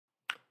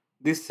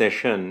This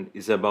session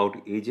is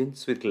about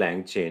agents with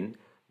Langchain,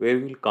 where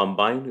we'll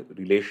combine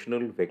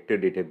relational vector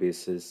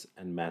databases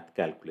and math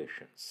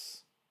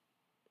calculations.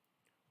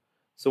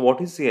 So,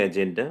 what is the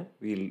agenda?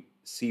 We'll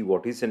see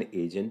what is an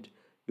agent,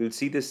 we'll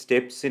see the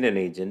steps in an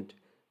agent,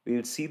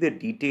 we'll see the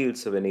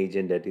details of an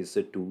agent, that is,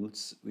 the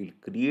tools, we'll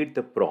create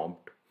the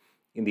prompt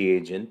in the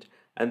agent,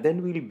 and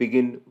then we'll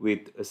begin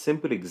with a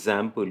simple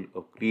example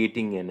of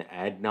creating an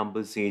add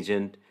numbers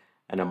agent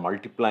and a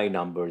multiply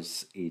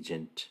numbers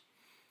agent.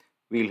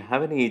 We'll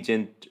have an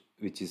agent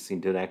which is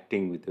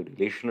interacting with the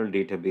relational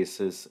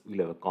databases. We'll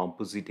have a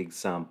composite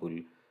example.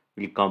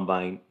 We'll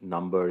combine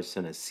numbers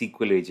and a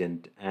SQL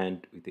agent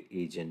and with the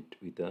agent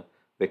with a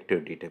vector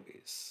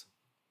database.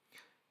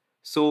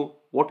 So,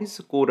 what is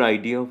the core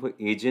idea of an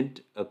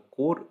agent? A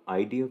core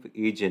idea of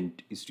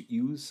agent is to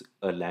use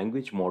a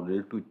language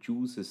model to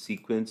choose a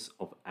sequence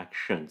of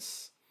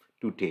actions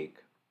to take.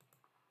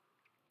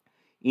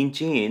 In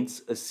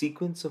chains, a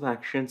sequence of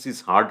actions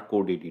is hard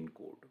coded in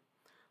code.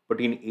 But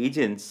in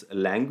agents, a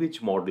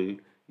language model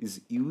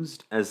is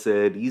used as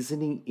a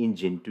reasoning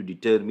engine to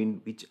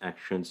determine which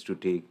actions to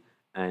take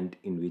and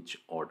in which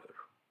order.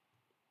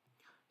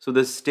 So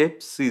the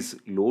steps is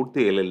load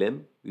the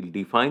LLM, we'll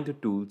define the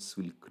tools,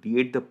 we'll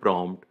create the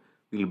prompt,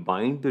 we'll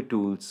bind the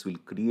tools, we'll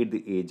create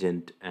the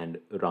agent and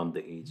run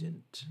the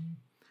agent.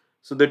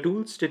 So the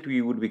tools that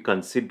we would be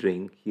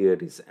considering here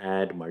is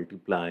add,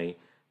 multiply,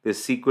 the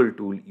SQL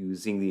tool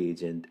using the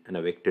agent and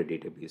a vector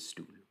database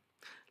tool.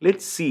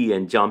 Let's see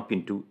and jump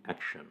into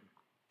action.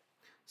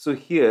 So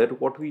here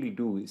what we'll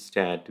do is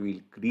that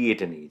we'll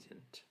create an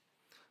agent.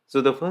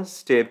 So the first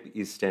step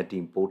is that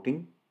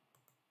importing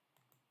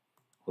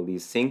all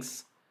these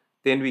things.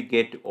 Then we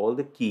get all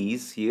the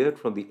keys here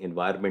from the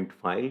environment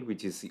file,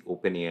 which is the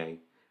OpenAI,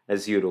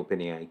 Azure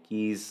OpenAI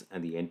keys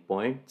and the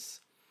endpoints.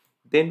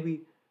 Then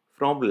we,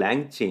 from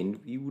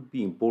Langchain, we would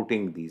be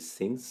importing these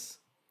things.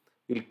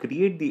 We'll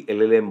create the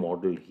LLM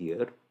model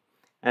here.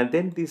 And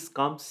then this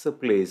comes a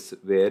place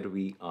where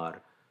we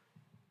are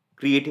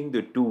creating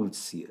the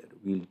tools here.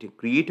 We'll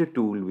create a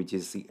tool which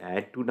is the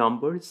add two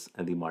numbers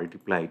and the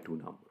multiply two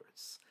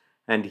numbers.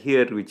 And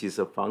here, which is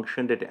a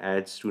function that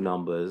adds two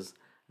numbers,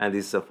 and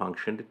this is a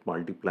function that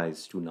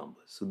multiplies two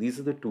numbers. So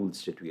these are the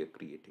tools that we are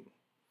creating.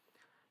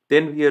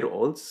 Then we are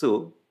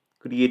also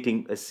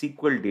creating a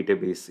SQL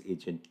database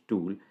agent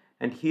tool.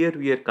 And here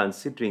we are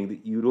considering the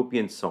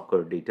European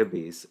soccer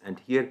database.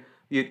 And here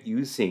we are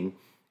using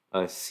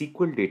a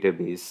SQL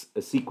database, a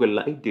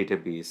SQLite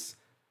database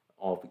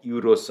of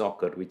Euro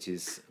soccer, which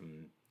is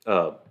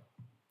a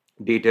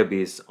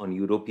database on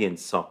European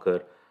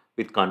soccer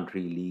with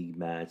country, league,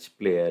 match,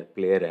 player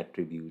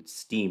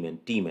attributes, team,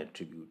 and team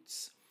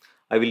attributes.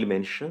 I will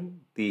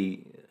mention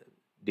the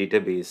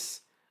database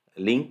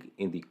link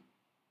in the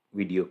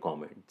video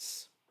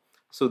comments.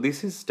 So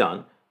this is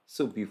done.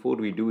 So before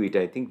we do it,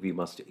 I think we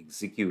must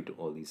execute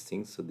all these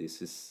things. So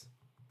this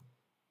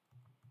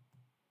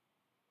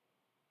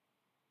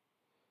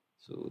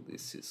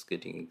is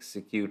getting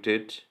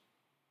executed.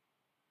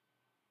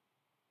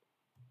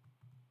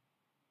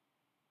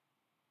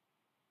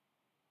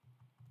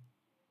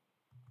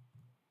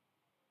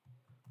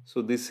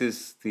 So this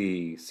is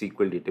the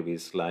SQL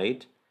database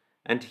slide,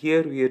 and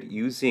here we are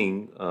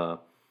using a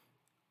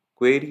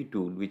query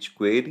tool which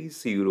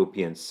queries the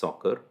European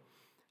soccer,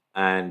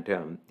 and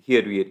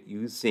here we are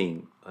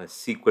using a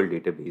SQL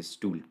database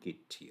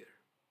toolkit here.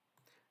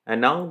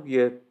 And now we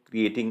are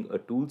creating a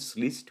tools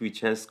list which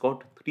has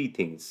got three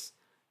things: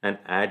 and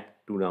add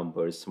two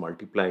numbers,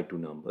 multiply two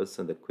numbers,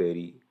 and the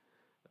query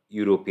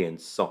European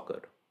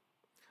soccer.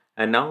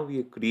 And now we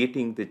are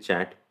creating the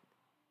chat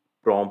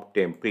prompt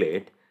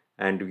template,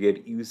 and we are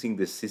using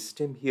the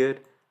system here,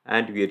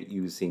 and we are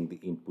using the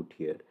input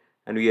here,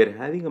 and we are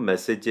having a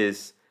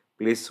messages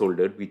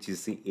placeholder which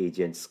is the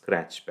agent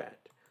scratchpad.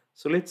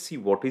 So let's see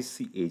what is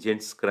the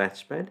agent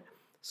scratchpad.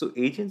 So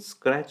agent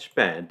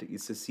scratchpad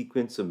is a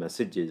sequence of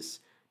messages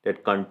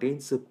that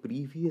contains the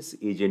previous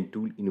agent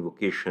tool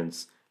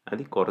invocations and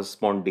the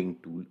corresponding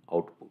tool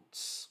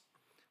outputs.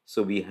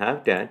 So we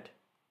have that,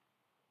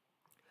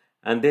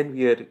 and then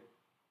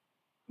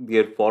we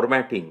are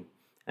formatting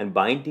and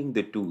binding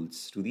the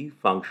tools to the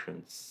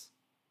functions.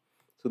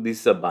 So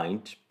this is a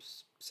bind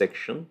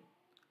section,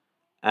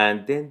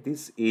 and then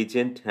this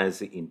agent has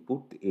the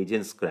input, the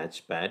agent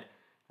scratchpad,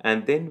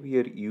 and then we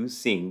are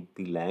using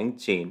the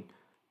Langchain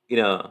in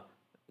a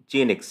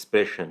chain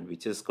expression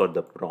which has got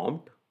the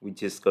prompt,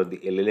 which has got the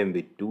LLM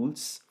with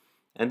tools,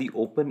 and the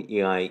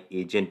OpenAI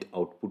agent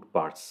output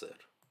parser.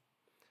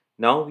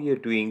 Now we are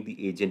doing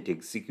the agent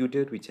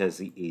executor, which has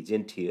the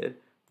agent here,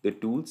 the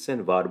tools,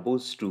 and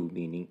verbose true,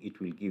 meaning it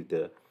will give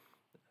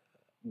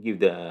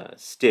the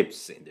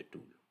steps in the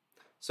tool.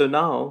 So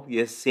now we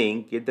are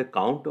saying get the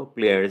count of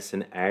players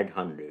and add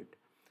 100.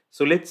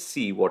 So let's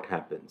see what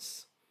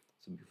happens.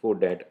 So before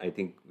that, I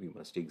think we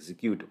must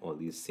execute all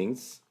these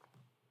things.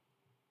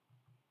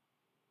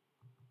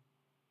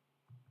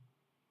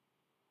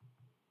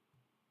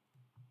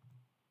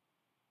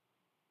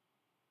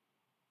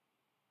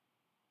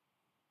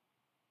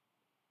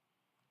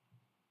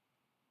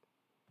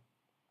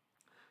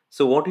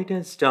 So what it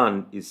has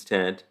done is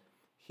that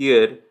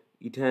here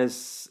it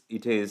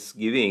is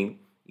giving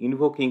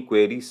invoking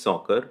query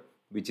soccer,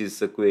 which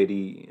is a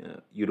query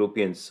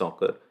European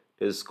soccer.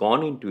 It has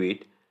gone into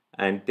it,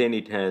 and then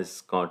it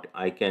has got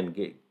I can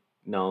get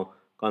now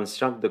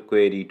construct the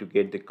query to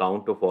get the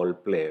count of all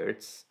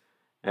players,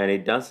 and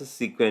it does a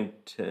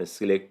sequent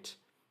select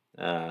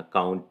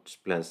count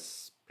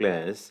plus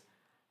players,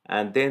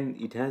 and then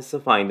it has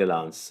a final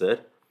answer,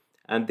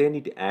 and then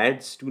it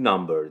adds two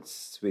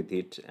numbers with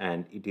it,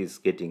 and it is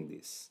getting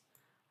this,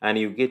 and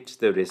you get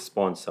the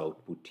response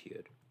output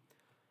here.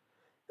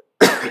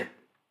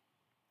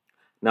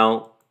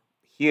 Now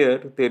here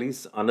there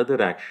is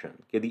another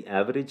action. Okay, the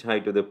average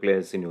height of the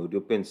players in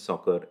European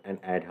soccer and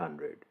add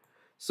 100.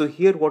 So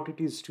here what it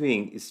is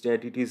doing is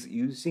that it is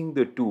using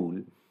the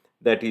tool,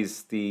 that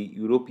is the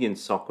European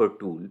soccer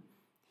tool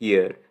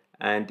here,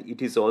 and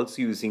it is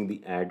also using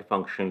the add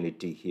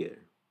functionality here.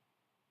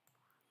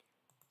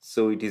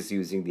 So it is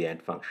using the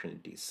add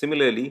functionality.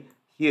 Similarly,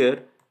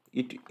 here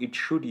it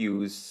should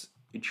use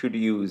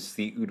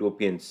the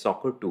European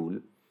soccer tool,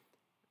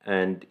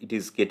 and it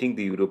is getting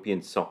the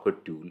European soccer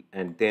tool,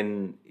 and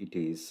then it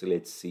is,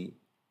 let's see,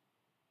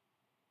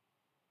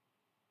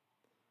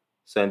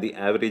 so and the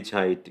average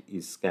height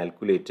is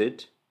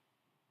calculated,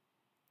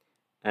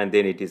 and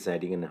then it is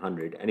adding in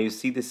 100, and you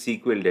see the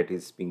SQL that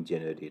is being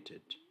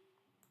generated,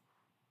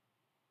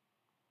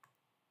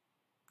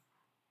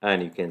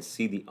 and you can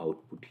see the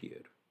output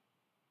here.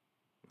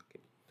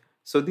 Okay.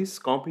 So this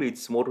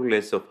completes more or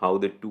less of how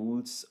the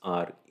tools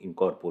are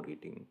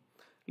incorporating.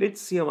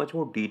 Let's see a much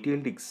more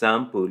detailed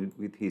example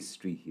with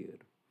history here.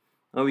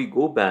 Now we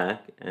go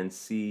back and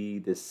see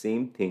the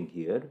same thing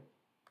here.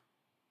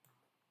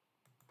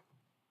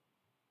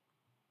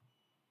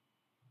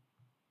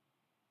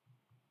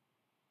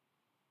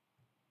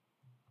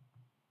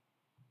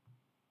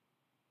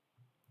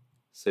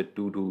 So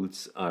two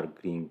tools are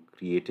being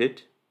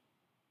created.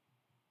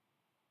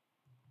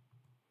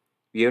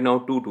 We have now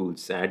two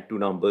tools, add two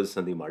numbers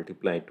and the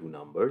multiply two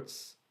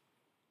numbers.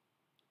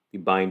 The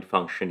bind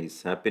function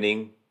is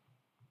happening,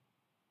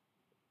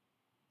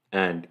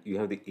 and you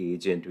have the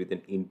agent with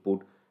an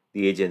input,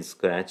 the agent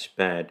scratch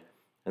pad,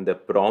 and the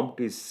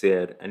prompt is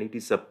there, and it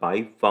is a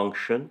pipe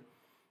function.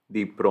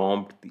 The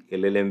prompt, the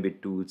LLM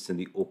with tools, and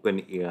the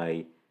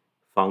OpenAI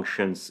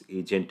functions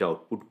agent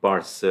output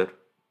parser.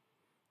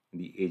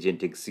 The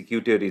agent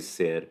executor is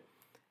there,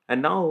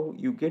 and now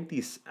you get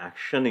this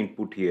action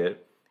input here.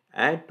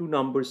 Add two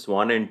numbers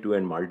 1 and 2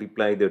 and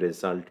multiply the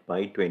result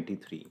by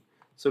 23.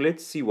 So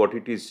let's see what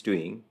it is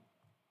doing.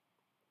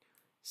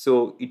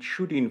 So it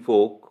should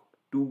invoke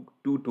two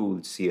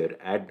tools here,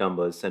 add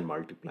numbers and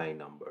multiply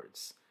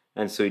numbers,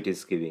 and so it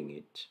is giving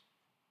it.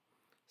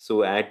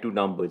 So add two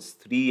numbers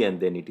 3, and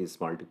then it is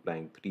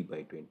multiplying 3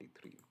 by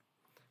 23.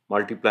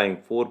 Multiplying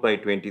 4 by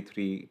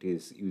 23, it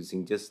is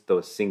using just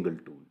the single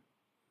tool.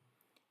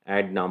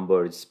 Add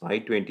numbers by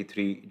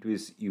 23, it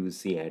is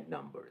use the add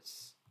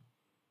numbers.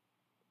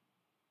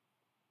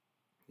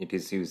 It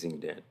is using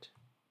that.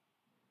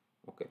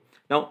 Okay.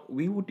 Now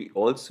we would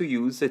also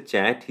use a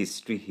chat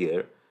history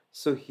here.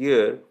 So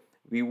here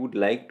we would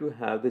like to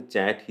have the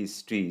chat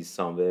history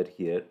somewhere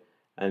here,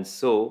 and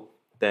so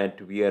that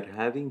we are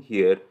having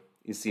here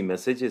is the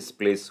messages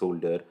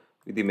placeholder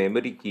with the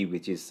memory key,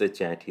 which is the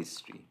chat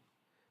history.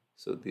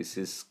 So this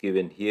is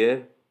given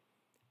here,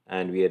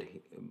 and we are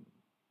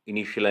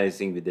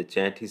initializing with the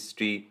chat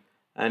history,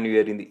 and we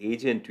are in the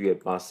agent, we are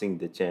passing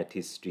the chat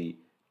history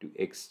to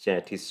X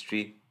chat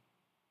history.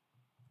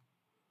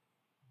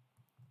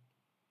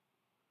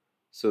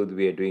 So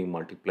we are doing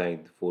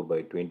multiplying 4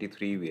 by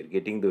 23, we are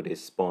getting the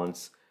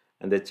response,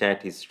 and the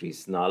chat history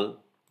is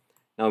null.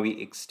 Now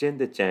we extend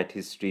the chat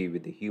history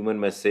with the human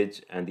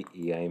message and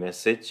the AI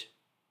message.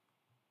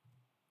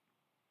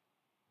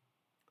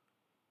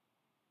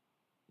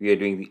 We are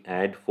doing the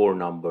add 4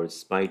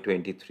 numbers by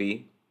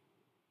 23.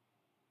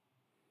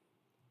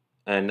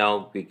 And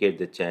now we get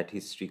the chat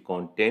history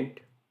content.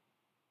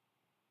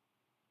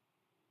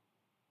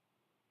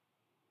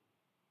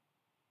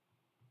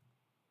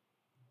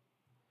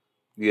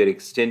 We are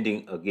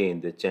extending again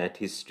the chat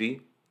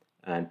history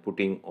and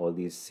putting all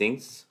these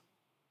things.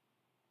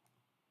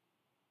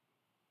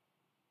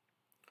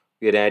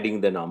 We are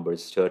adding the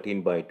numbers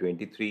 13 by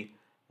 23,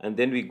 and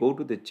then we go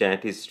to the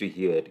chat history.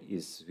 Here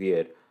is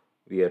where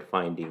we are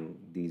finding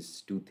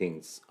these two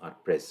things are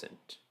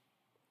present.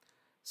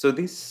 So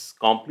this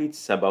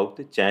completes about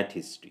the chat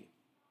history.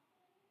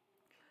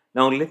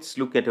 Now let's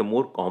look at a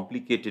more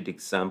complicated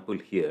example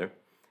here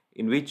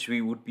in which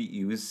we would be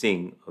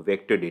using a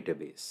vector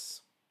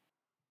database.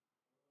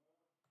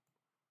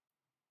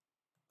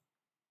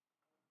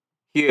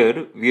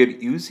 Here we are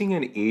using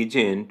an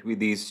agent with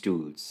these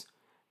tools.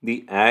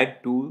 The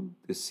add tool,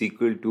 the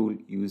SQL tool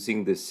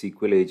using the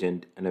SQL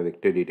agent, and a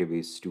vector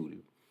database tool.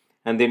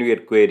 And then we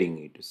are querying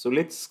it. So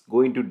let's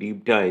go into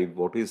deep dive.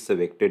 What is the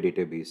vector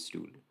database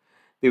tool?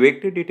 The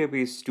vector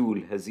database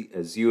tool has the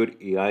Azure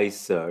AI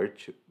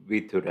Search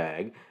with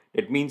RAG.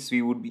 That means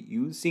we would be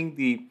using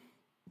the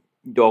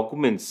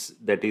documents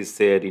that is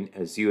there in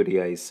Azure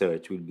AI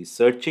Search. We'll be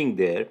searching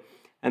there,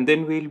 and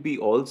then we'll be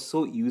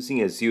also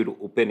using Azure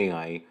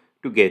OpenAI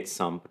to get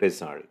some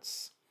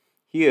results.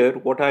 Here,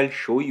 what I'll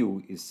show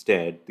you is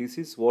that this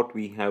is what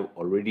we have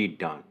already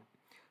done.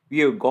 We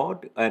have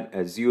got an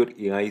Azure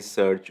AI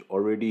Search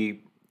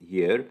already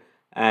here,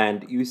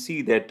 and you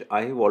see that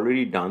I have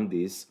already done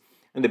this.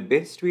 And the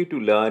best way to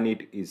learn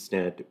it is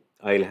that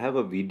I'll have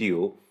a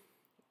video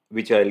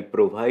which I'll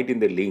provide in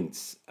the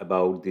links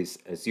about this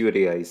Azure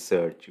AI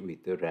search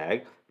with the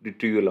RAG,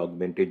 retrieval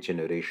augmented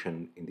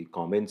generation, in the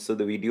comments of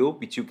the video,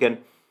 which you can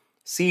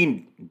see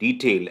in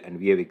detail, and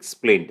we have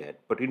explained that.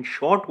 But in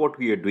short, what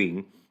we are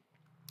doing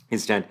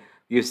is that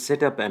we have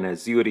set up an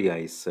Azure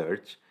AI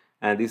search,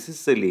 and this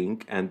is the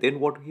link. And then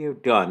what we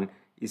have done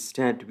is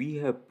that we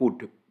have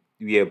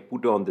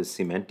put on the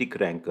semantic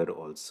ranker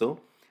also.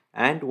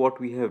 And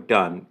what we have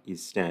done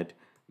is that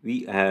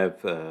we are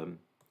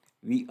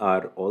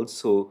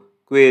also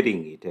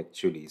querying it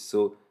actually.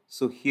 So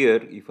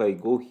here, if I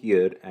go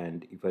here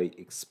and if I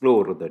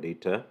explore the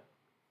data,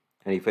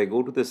 and if I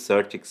go to the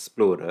search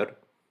explorer,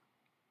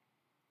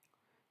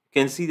 you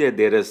can see that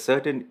there are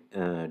certain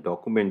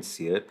documents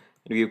here,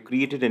 and we have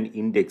created an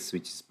index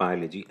which is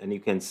biology, and you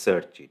can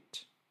search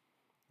it.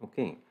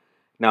 Okay,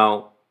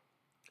 now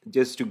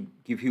just to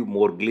give you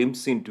more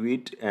glimpse into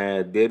it,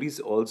 there is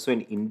also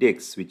an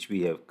index which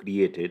we have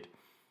created,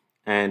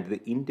 and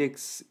the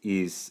index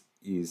is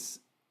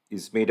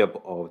made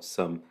up of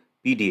some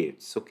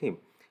PDFs. Okay,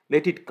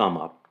 let it come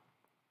up.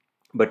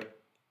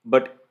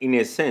 But in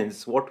a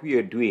sense, what we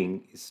are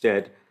doing is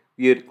that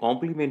we are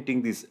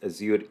complementing this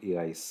Azure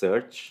AI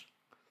search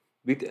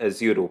with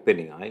Azure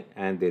OpenAI,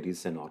 and there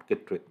is an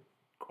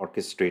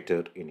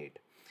orchestrator in it.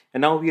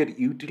 And now we are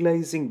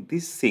utilizing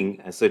this thing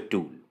as a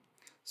tool.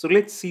 So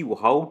let's see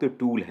how the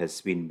tool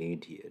has been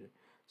made here.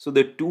 So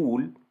the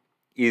tool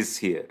is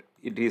here.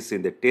 It is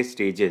in the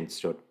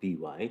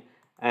testagents.py,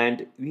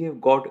 and we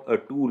have got a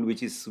tool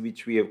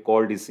which we have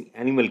called is the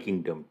Animal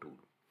Kingdom tool,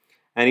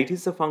 and it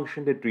is a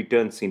function that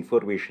returns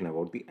information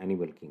about the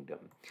animal kingdom,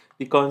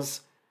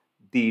 because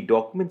the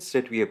documents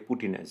that we have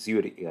put in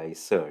Azure AI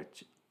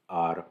search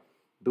are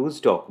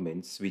those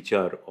documents which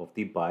are of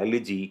the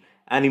biology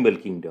animal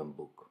kingdom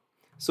book.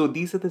 So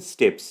these are the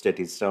steps that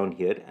is down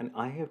here, and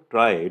I have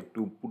tried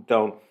to put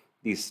down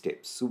these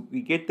steps. So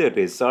we get the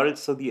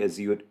results of the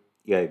Azure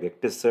AI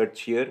Vector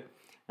Search here,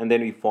 and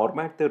then we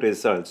format the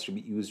results to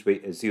be used by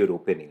Azure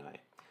OpenAI.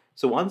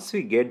 So once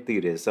we get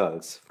the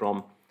results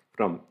from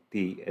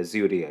the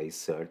Azure AI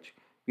search,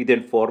 we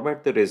then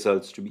format the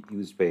results to be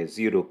used by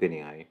Azure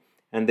OpenAI,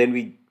 and then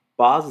we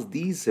pass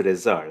these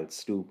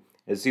results to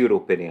Azure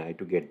OpenAI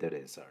to get the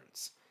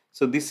results.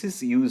 So this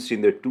is used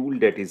in the tool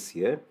that is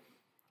here,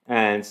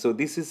 and so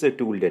this is the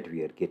tool that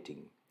we are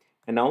getting.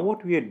 And now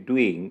what we are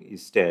doing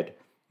is that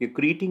we're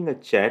creating a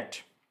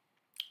chat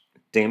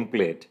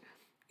template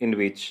in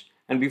which,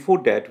 and before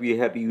that we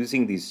are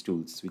using these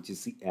tools, which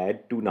is the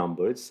add two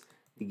numbers,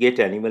 the get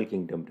animal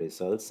kingdom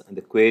results, and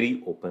the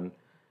query open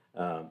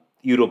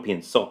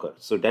European soccer.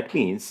 So that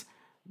means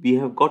we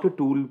have got a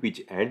tool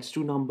which adds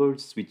two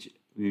numbers,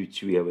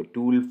 which we have a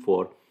tool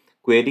for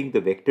querying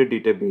the vector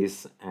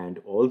database, and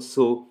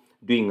also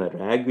doing a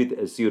RAG with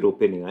Azure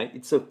OpenAI.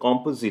 It's a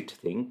composite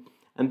thing.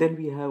 And then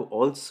we have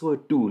also a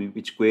tool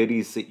which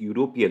queries the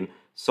European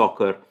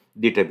soccer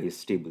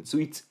database table. So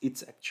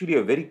it's actually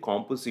a very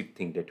composite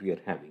thing that we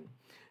are having.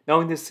 Now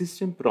in the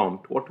system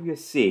prompt, what we are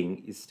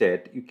saying is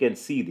that you can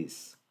see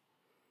this.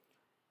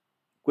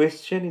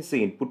 Question is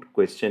the input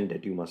question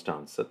that you must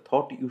answer.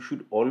 Thought, you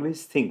should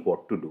always think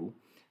what to do,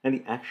 and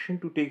the action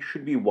to take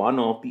should be one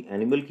of the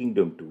Animal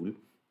Kingdom tool,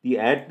 the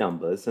add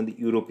numbers, and the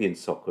European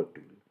soccer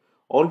tool.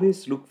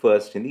 Always look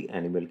first in the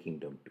Animal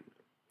Kingdom tool.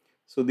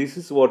 So this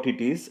is what it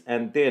is,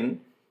 and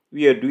then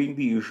we are doing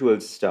the usual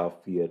stuff.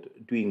 We are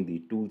doing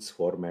the tools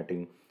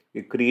formatting,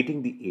 we're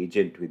creating the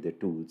agent with the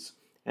tools,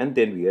 and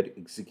then we are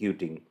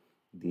executing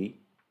the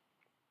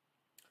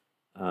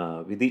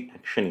with the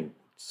action input.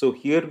 So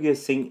here we are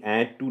saying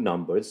add two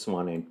numbers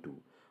 1 and 2.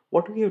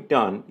 What we have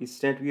done is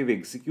that we have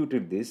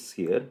executed this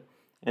here,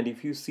 and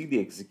if you see the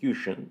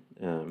execution,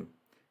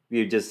 we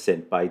have just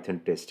sent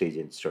python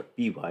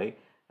testagents.py,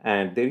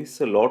 and there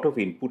is a lot of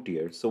input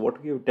here. So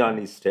what we have done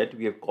is that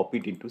we have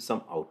copied into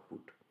some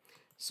output.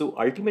 So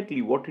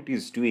ultimately what it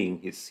is doing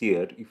is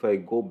here, if I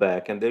go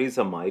back, and there is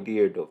a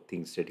myriad of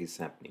things that is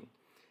happening.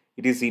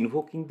 It is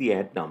invoking the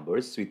add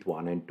numbers with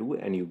 1 and 2,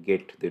 and you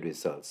get the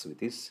results with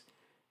this,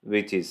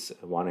 which is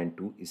 1 and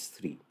 2 is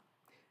 3.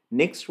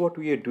 Next, what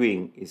we are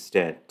doing is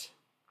that,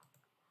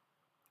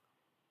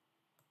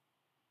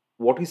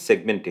 what is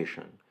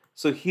segmentation?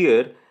 So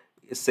here,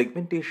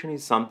 segmentation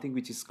is something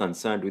which is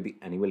concerned with the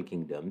animal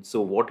kingdom. So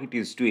what it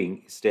is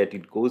doing is that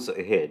it goes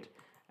ahead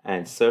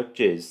and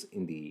searches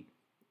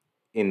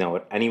in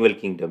our animal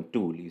kingdom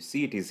tool. You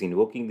see, it is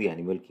invoking the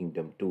animal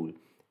kingdom tool,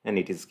 and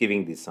it is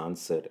giving this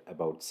answer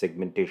about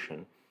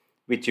segmentation,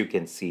 which you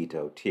can see it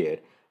out here,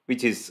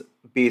 which is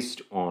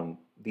based on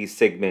the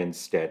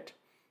segments that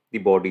the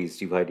body is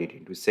divided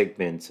into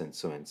segments, and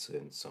so on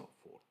and so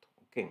forth.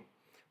 Okay,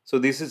 So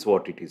this is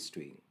what it is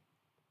doing.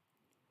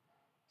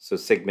 So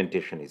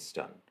segmentation is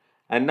done.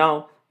 And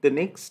now the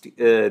next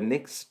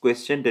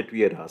question that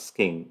we are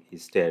asking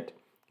is that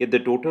get the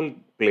total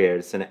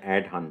players and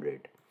add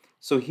 100.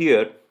 So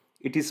here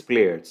it is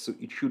players. So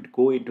it should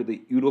go into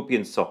the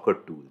European soccer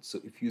tool. So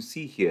if you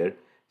see here,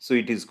 so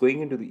it is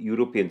going into the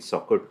European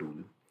soccer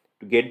tool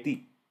to get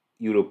the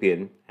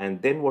European, and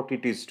then what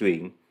it is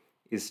doing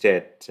is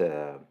that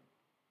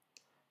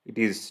it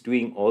is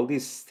doing all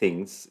these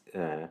things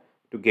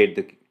to get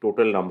the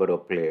total number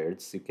of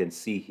players. You can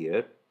see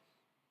here,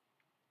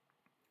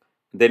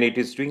 then it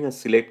is doing a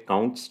select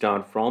count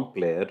star from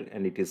player,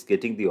 and it is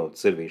getting the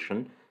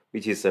observation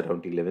which is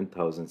around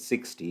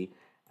 11,060.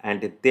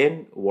 And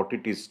then what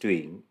it is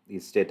doing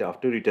is that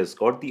after it has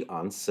got the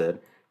answer,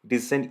 it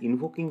is then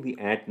invoking the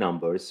add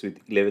numbers with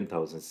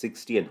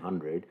 11,060 and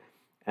 100,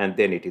 and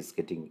then it is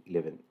getting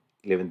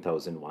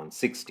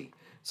 11,160.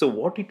 So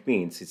what it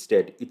means is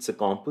that it's a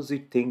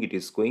composite thing. It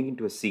is going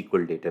into a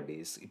SQL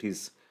database. It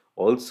is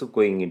also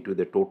going into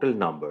the total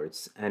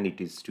numbers, and it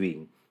is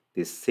doing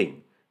this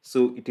thing.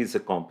 So it is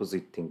a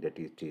composite thing that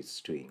it is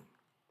doing.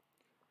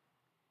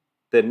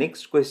 The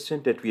next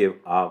question that we have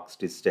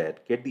asked is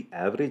that get the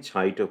average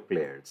height of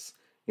players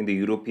in the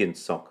European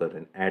soccer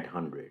and add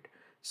 100.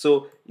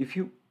 So if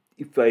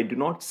I do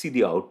not see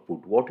the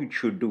output, what it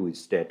should do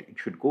is that it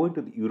should go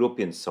into the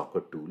European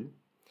soccer tool.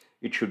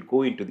 It should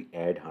go into the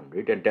add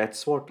 100, and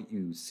that's what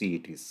you see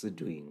it is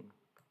doing.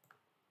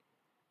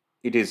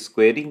 It is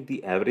querying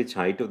the average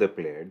height of the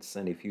players,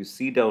 and if you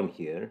see down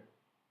here,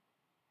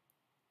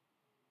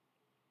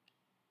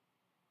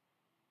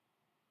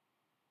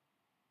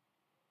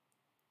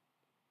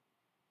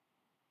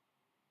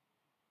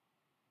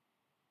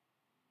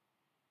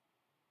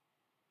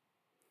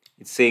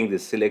 it's saying the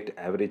select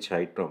average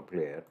height from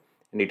player,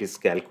 and it is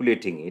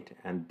calculating it,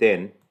 and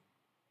then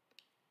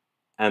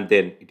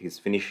it is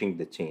finishing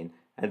the chain,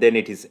 and then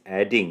it is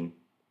adding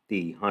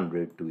the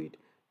 100 to it,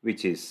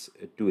 which is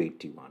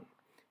 281,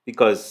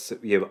 because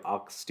we have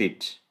asked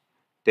it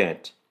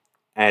that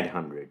add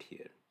 100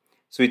 here.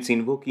 So it's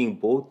invoking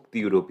both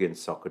the European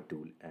soccer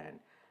tool and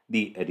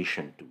the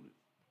addition tool.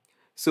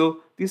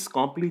 So this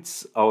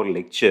completes our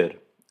lecture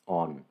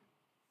on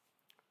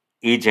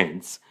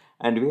agents,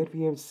 and where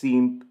we have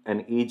seen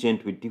an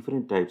agent with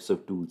different types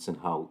of tools and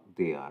how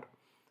they are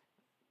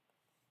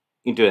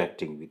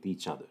interacting with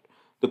each other.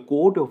 The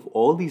code of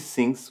all these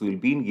things will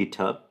be in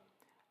GitHub,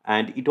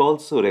 and it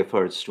also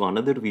refers to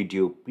another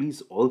video.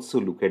 Please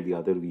also look at the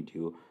other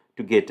video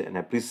to get an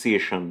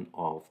appreciation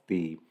of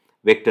the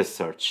vector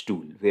search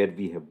tool where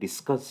we have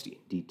discussed in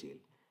detail.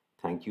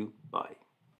 Thank you. Bye.